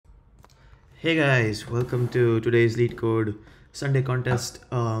Hey guys, welcome to today's Leetcode Sunday contest.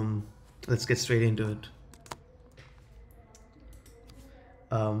 Let's get straight into it.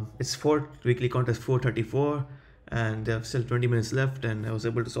 It's weekly contest 434 and they have still 20 minutes left, and I was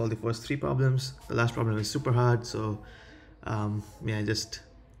able to solve the first three problems. The last problem is super hard, so yeah, I just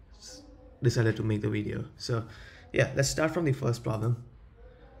decided to make the video. So yeah, let's start from the first problem.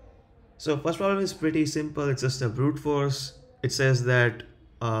 So first problem is pretty simple. It's just a brute force. It says that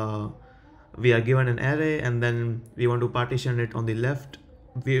we are given an array and then we want to partition it on the left.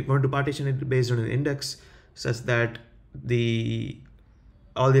 We want to partition it based on an index such that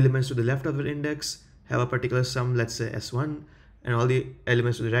all the elements to the left of the index have a particular sum, let's say S1, and all the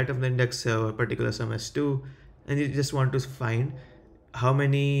elements to the right of the index have a particular sum S2, and you just want to find how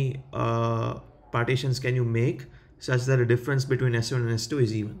many partitions can you make such that the difference between S1 and S2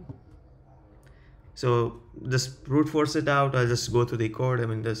 is even. So just brute force it out. I'll just go through the code. I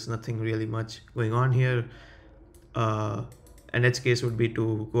mean, there's nothing really much going on here. An edge case would be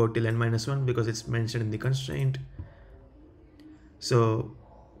to go till n-1 because it's mentioned in the constraint. So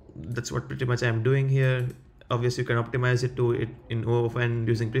that's what pretty much I'm doing here. Obviously, you can optimize it to it in O of n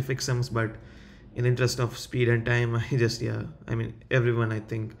using prefix sums, but in the interest of speed and time, I mean, everyone I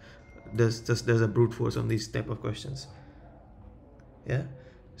think does a brute force on these type of questions. Yeah,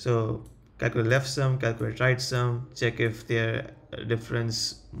 so calculate left sum, calculate right sum, check if their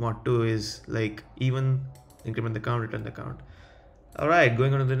difference mod 2 is like even, increment the count, return the count. All right,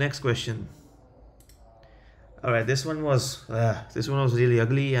 going on to the next question. All right, this one was really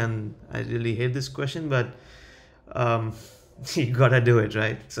ugly and I really hate this question, but you gotta do it,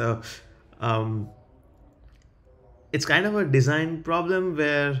 right? So it's kind of a design problem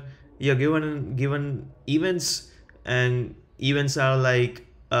where you're given events, and events are like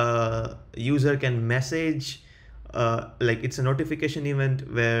user can message, like it's a notification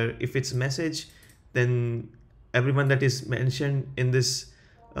event where if it's message, then everyone that is mentioned in this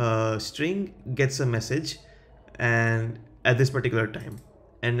string gets a message and at this particular time.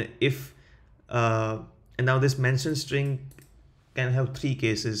 And if and now this mention string can have three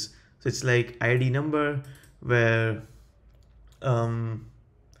cases. So it's like ID number where all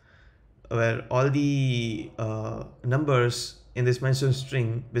the numbers in this mention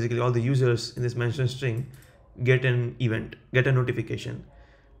string, basically all the users in this mention string, get an event, get a notification,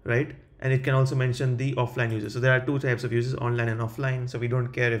 right? And it can also mention the offline users. So there are two types of users, online and offline. So we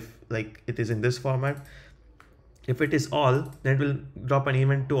don't care if like it is in this format. If it is all, then it will drop an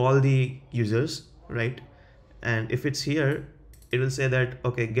event to all the users, right? And if it's here, it will say that,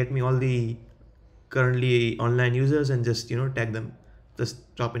 okay, get me all the currently online users and just, tag them,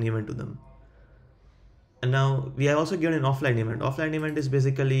 just drop an event to them. And now we are also given an offline event. Offline event is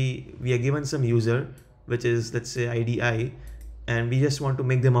basically we are given some user, which is, let's say, IDI, and we just want to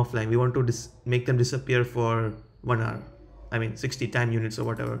make them offline. We want to make them disappear for 1 hour. I mean, 60 time units or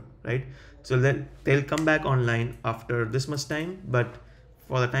whatever, right? So then they'll come back online after this much time, but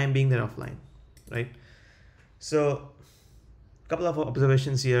for the time being, they're offline, right? So a couple of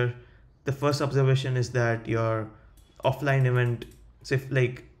observations here. The first observation is that your offline event, so if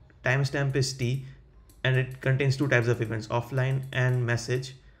like timestamp is t and it contains two types of events, offline and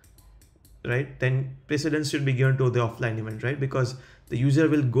message, right? Then precedence should be given to the offline event, right? Because the user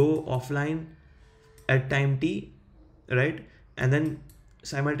will go offline at time t, right? And then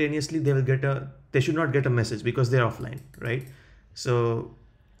simultaneously they should not get a message because they're offline, right? So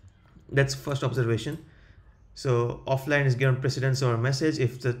that's first observation. So offline is given precedence or a message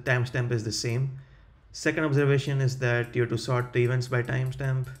if the timestamp is the same. Second observation is that you have to sort the events by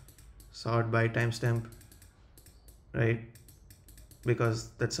timestamp, right? Because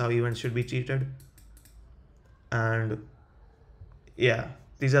that's how events should be treated. And yeah,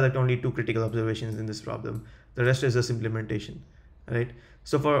 these are the only two critical observations in this problem. The rest is just implementation, right?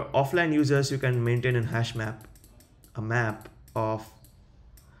 So for offline users, you can maintain a hash map, a map of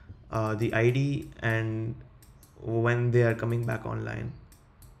the ID and when they are coming back online,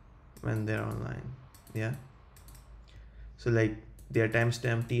 when they're online. Yeah, so like their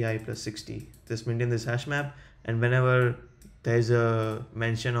timestamp ti plus 60, just maintain this hash map, and whenever there's a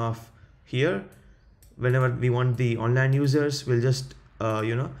mention of here, whenever we want the online users, we'll just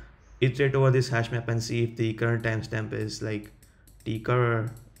iterate over this hash map and see if the current timestamp is like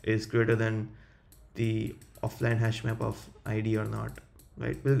tcur is greater than the offline hash map of ID or not,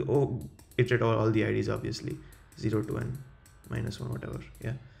 right? We'll iterate over all the IDs, obviously 0 to n minus 1, whatever.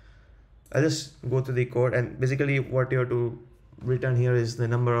 Yeah, I'll just go to the code, and basically what you have to return here is the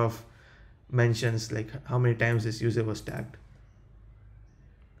number of mentions, like how many times this user was tagged,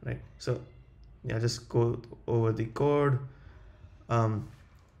 right? So yeah, just go over the code.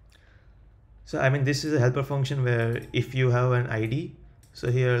 So I mean, this is a helper function where if you have an ID,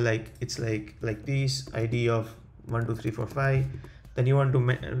 so here like it's like this ID of 1 2 3 4 5, then you want to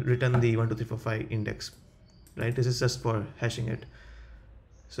return the 1 2 3 4 5 index, right? This is just for hashing it.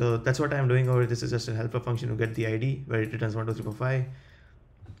 So that's what I'm doing over. This is just a helper function to get the ID where it returns 1 2 3 4 5.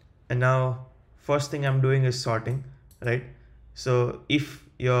 And now first thing I'm doing is sorting, right? So if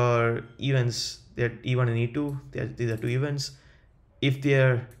your events, they're E1 and E2, these are two events. If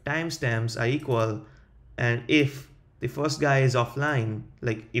their timestamps are equal, and if the first guy is offline,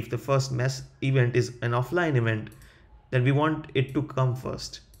 like if the first event is an offline event, then we want it to come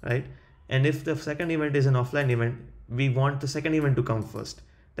first, right? And if the second event is an offline event, we want the second event to come first.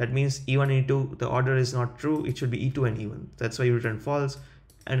 That means E1 and E2, the order is not true. It should be E2 and E1. That's why you return false.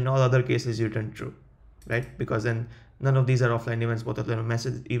 And in all other cases, you return true, right? Because then none of these are offline events. Both of them are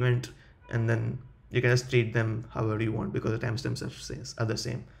message event, and then you can just treat them however you want because the timestamps are the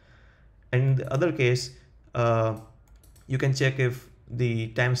same. And in the other case, you can check if the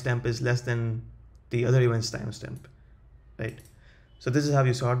timestamp is less than the other event's timestamp, right? So this is how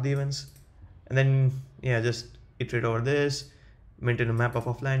you sort the events. And then, yeah, just iterate over this, maintain a map of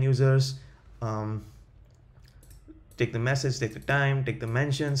offline users, take the message, take the time, take the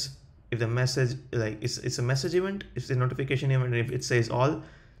mentions. If the message, like it's a message event, it's a notification event, and if it says all,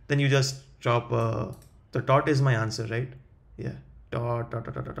 then you just drop, the dot is my answer, right? Yeah, dot.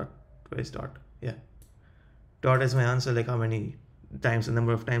 Where is dot? Yeah, dot is my answer, like how many times, the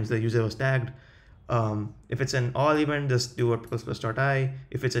number of times the user was tagged. If it's an all event, just do plus dot I.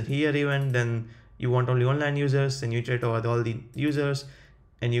 If it's a here event, then you want only online users, then you iterate over all the users,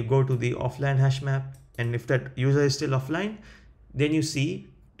 and you go to the offline hash map. And if that user is still offline, then you see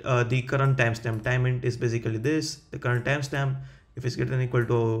the current timestamp. Time int is basically this, the current timestamp. If it's greater than or equal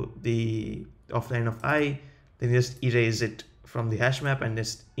to the offline of I, then you just erase it from the hash map and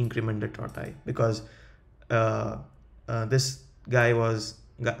just increment the dot I, because this guy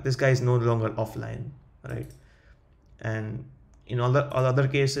is no longer offline, right? And in all other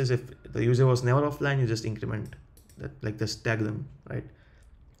cases, if the user was never offline, you just increment that, like just tag them, right?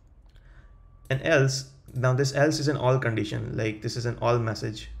 And else, now this else is an all condition, like this is an all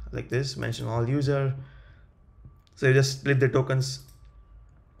message, like this, mention all user. So you just split the tokens.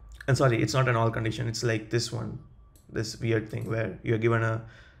 And sorry, it's not an all condition, it's like this one, this weird thing where you're given a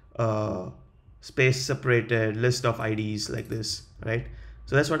space separated list of IDs like this, right?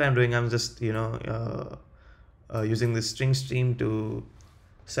 So that's what I'm doing. I'm just, using the string stream to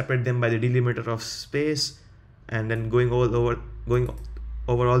separate them by the delimiter of space, and then going over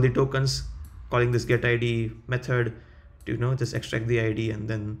all the tokens, calling this get ID method to just extract the ID, and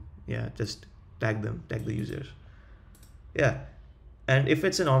then just tag the users. And if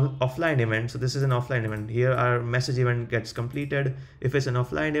it's an offline event, so this is an offline event, here our message event gets completed. If it's an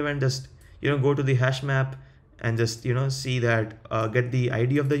offline event, just go to the hash map and just see that, get the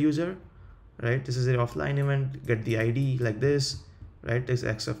ID of the user, right? This is an offline event, get the ID like this, right? This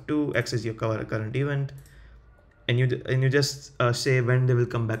x of 2, x is your current event, and you just say when they will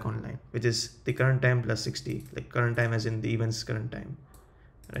come back online, which is the current time plus 60, like current time as in the event's current time,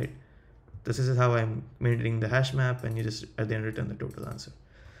 right? This is how I'm maintaining the hash map, and you just at the end return the total answer.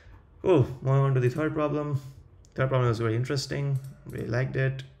 Cool. Moving on to the third problem. Third problem was very interesting. Really liked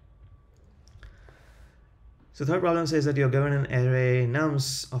it. So third problem says that you're given an array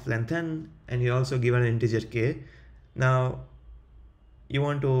nums of length n, and you're also given an integer k. Now you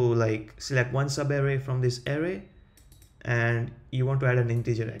want to select one subarray from this array, and you want to add an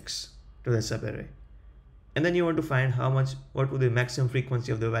integer x to the subarray. And then you want to find what would be the maximum frequency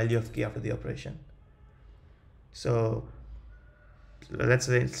of the value of k after the operation. So let's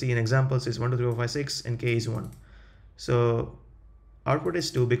see an example. So it's 1 2 3 4 5 6 and k is 1. So output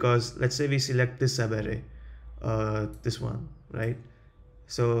is 2 because let's say we select this subarray, this one, right?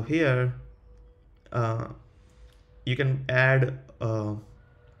 So here you can add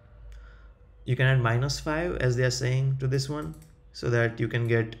 -5 as they are saying to this one, so that you can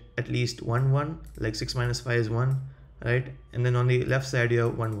get at least 1 1, like 6 minus 5 is 1, right? And then on the left side you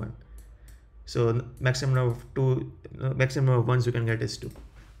have 1 1. So maximum number of ones you can get is 2.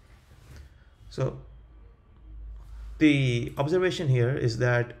 So the observation here is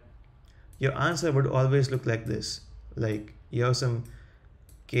that your answer would always look like this. Like you have some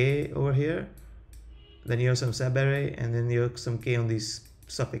k over here, then you have some subarray, and then you have some k on this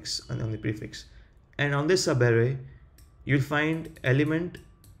suffix and on the prefix. And on this subarray, you'll find element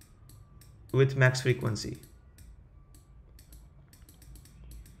with max frequency,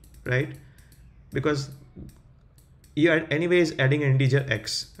 right? Because you are anyways adding an integer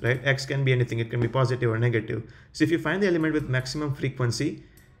x, right? X can be anything, it can be positive or negative. So if you find the element with maximum frequency,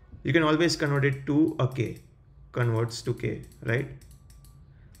 you can always convert it to a k, converts to k, right?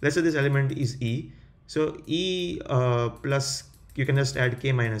 Let's say this element is e, so e plus, you can just add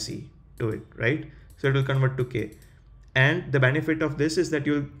k minus e to it, right? So it will convert to k. And the benefit of this is that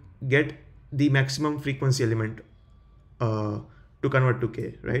you'll get the maximum frequency element to convert to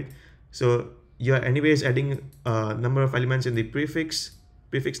k, right? So you're anyways adding a number of elements in the prefix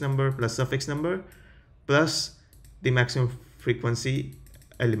number plus suffix number plus the maximum frequency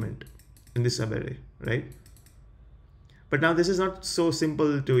element in this subarray, right? But now this is not so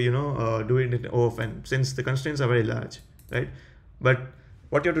simple to, do it in O of n, since the constraints are very large, right? But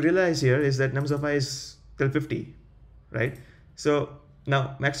what you have to realize here is that nums of I is till 50, right? So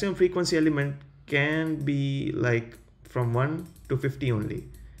now maximum frequency element can be like from 1 to 50 only.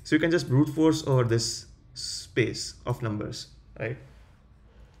 So you can just brute force over this space of numbers, right?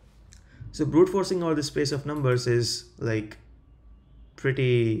 So brute forcing over the space of numbers is like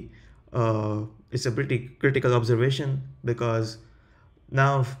pretty, it's a pretty critical observation, because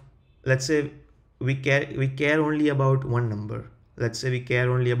now let's say we care only about one number. Let's say we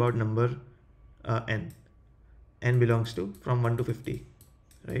care only about number n. N belongs to from 1 to 50,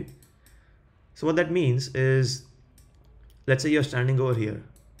 right? So what that means is, let's say you're standing over here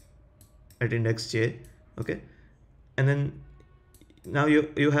at index j, okay? And then now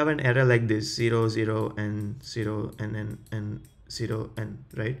you have an array like this, 0, 0, n, 0, n, n, 0, n,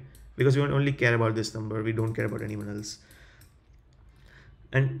 right? Because we only care about this number, we don't care about anyone else.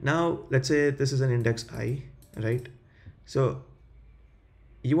 And now let's say this is an index I, right? So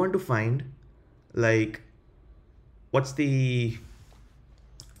you want to find like what's the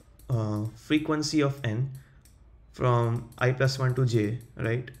frequency of n from I plus 1 to j,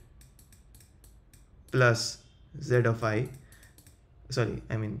 right? Plus z of I, sorry,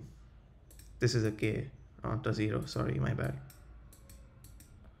 I mean, this is a k, not a 0, sorry, my bad.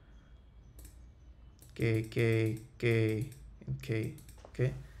 K, k, k, and k,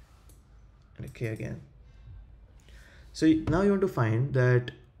 okay, and a k again. So now you want to find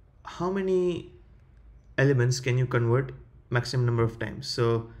that how many elements can you convert maximum number of times.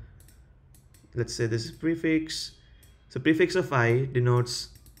 So let's say this is prefix. So prefix of I denotes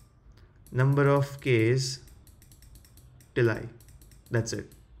number of k's till I. That's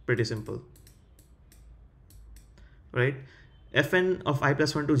it. Pretty simple, right? Fn of I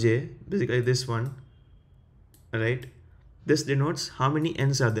plus 1 to j, basically this one, right? This denotes how many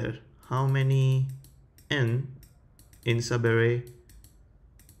n's are there. How many n in subarray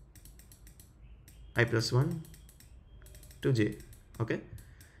I plus 1 to j, okay?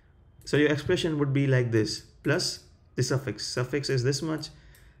 So your expression would be like this, plus the suffix. Suffix is this much,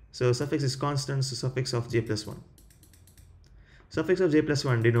 so suffix is constant, so suffix of j plus 1. Suffix of j plus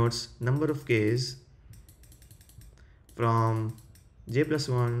 1 denotes number of k's from j plus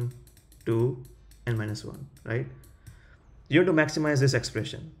 1 to n minus 1, right? You want to maximize this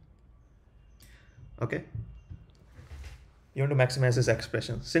expression, okay? You want to maximize this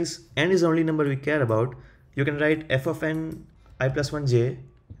expression. Since n is the only number we care about, you can write f of n I plus 1 j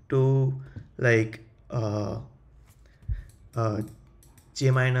to like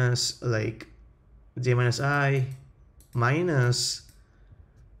j minus I minus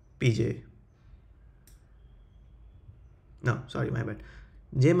pj. No, sorry, my bad.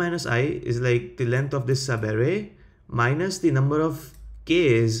 J minus I is like the length of this subarray minus the number of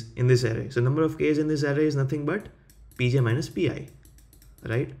k's in this array. So number of k's in this array is nothing but pj minus pi,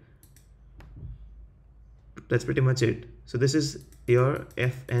 right? That's pretty much it. So this is your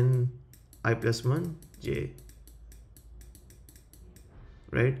fn I plus 1 j,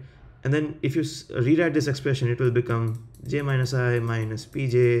 right? And then if you rewrite this expression, it will become j minus I minus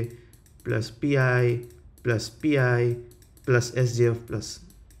pj plus pi plus sj of plus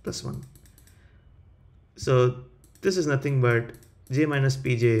 1. So this is nothing but j minus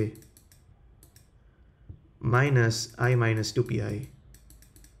pj minus I minus 2pi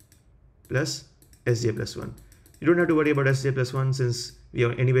plus sj plus 1. You don't have to worry about sj plus 1 since we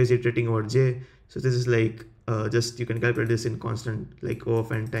are anyways iterating over j. So this is like just you can calculate this in constant like O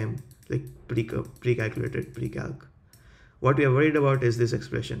of n time, like pre-calculated pre-calc. What we are worried about is this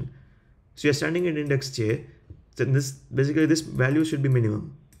expression. So you're standing at index j, so this basically this value should be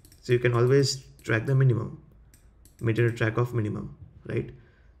minimum. So you can always track the minimum, maintain a track of minimum, right?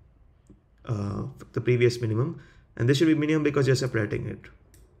 The previous minimum, and this should be minimum because you're separating it,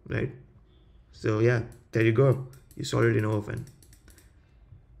 right? So yeah, there you go. You solve it in O of n,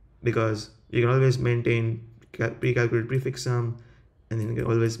 because you can always maintain pre-calculated prefix sum, and then you can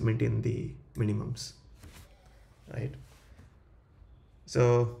always maintain the minimums, right?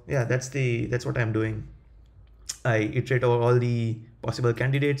 So yeah, that's what I'm doing. I iterate over all the possible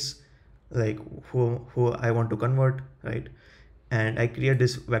candidates, like who I want to convert, right? And I create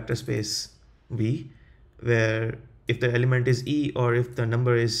this vector space V, where if the element is E or if the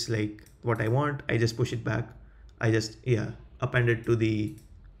number is like what I want, I just push it back. I just, yeah, append it to the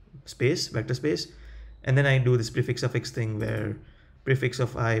space, vector space. And then I do this prefix suffix thing where prefix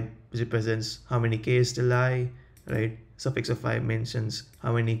of I represents how many k's till I, right? Suffix of I mentions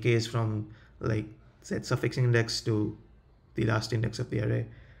how many k's from like set suffix index to the last index of the array.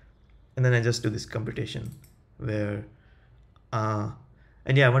 And then I just do this computation where, and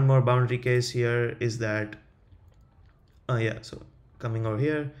yeah, one more boundary case here is that, yeah, so coming over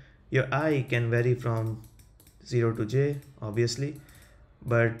here, your I can vary from 0 to j, obviously,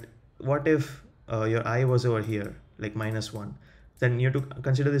 but what if your I was over here, like -1? Then you have to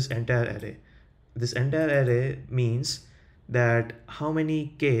consider this entire array. This entire array means that how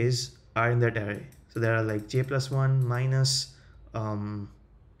many k's are in that array. So there are like j+1 minus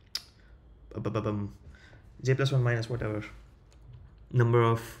j+1 minus whatever number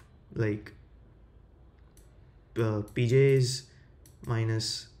of like pj's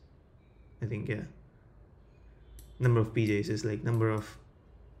minus, I think, yeah, number of pj's is like number of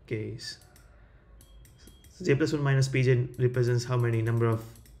k's. So j+1 minus pj represents how many number of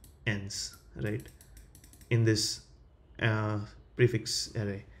n's, right, in this prefix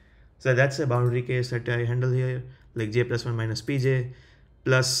array. So that's a boundary case that I handle here, like j+1 minus pj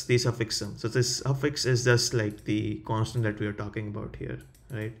plus the suffix sum. So this suffix is just like the constant that we are talking about here,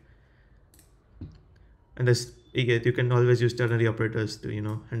 right? And this, you can always use ternary operators to, you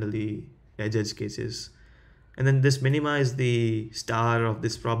know, handle the edge cases. And then this minima is the star of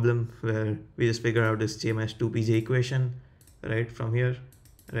this problem where we just figure out this j minus 2pj equation, right, from here,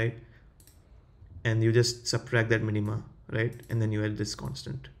 right? And you just subtract that minima, right? And then you add this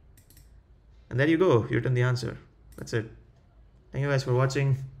constant. And there you go, you return the answer. That's it. Thank you guys for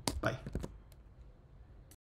watching. Bye.